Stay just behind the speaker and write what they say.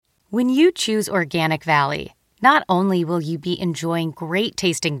When you choose Organic Valley, not only will you be enjoying great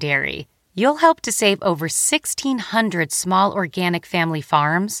tasting dairy, you'll help to save over 1,600 small organic family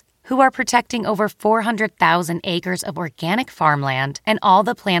farms who are protecting over 400,000 acres of organic farmland and all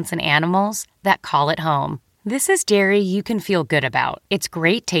the plants and animals that call it home. This is dairy you can feel good about. It's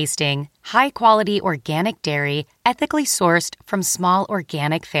great tasting, high-quality organic dairy, ethically sourced from small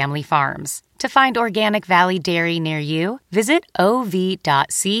organic family farms. To find Organic Valley Dairy near you, visit ov.coop.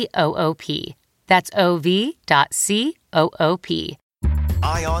 That's ov.coop.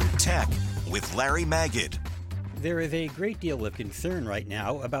 Eye on Tech with Larry Magid. There is a great deal of concern right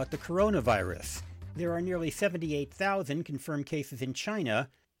now about the coronavirus. There are nearly 78,000 confirmed cases in China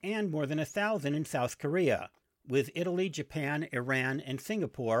and more than 1,000 in South Korea, with Italy, Japan, Iran, and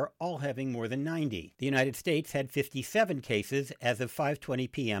Singapore all having more than 90. The United States had 57 cases as of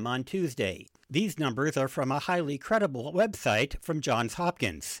 5:20 p.m. on Tuesday. These numbers are from a highly credible website from Johns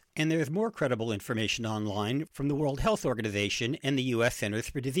Hopkins, and there's more credible information online from the World Health Organization and the U.S. Centers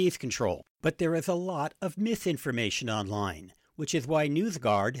for Disease Control. But there is a lot of misinformation online, which is why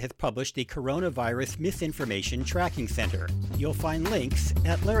NewsGuard has published the Coronavirus Misinformation Tracking Center. You'll find links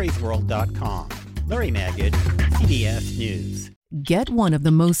at larrysworld.com. Larry Magid, CBS News. Get one of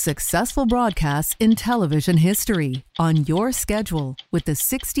the most successful broadcasts in television history on your schedule with the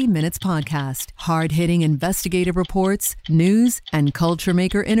 60 Minutes Podcast. Hard-hitting investigative reports, news, and culture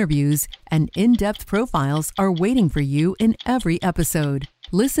maker interviews, and in-depth profiles are waiting for you in every episode.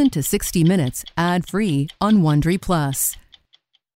 Listen to 60 Minutes ad-free on Wondery Plus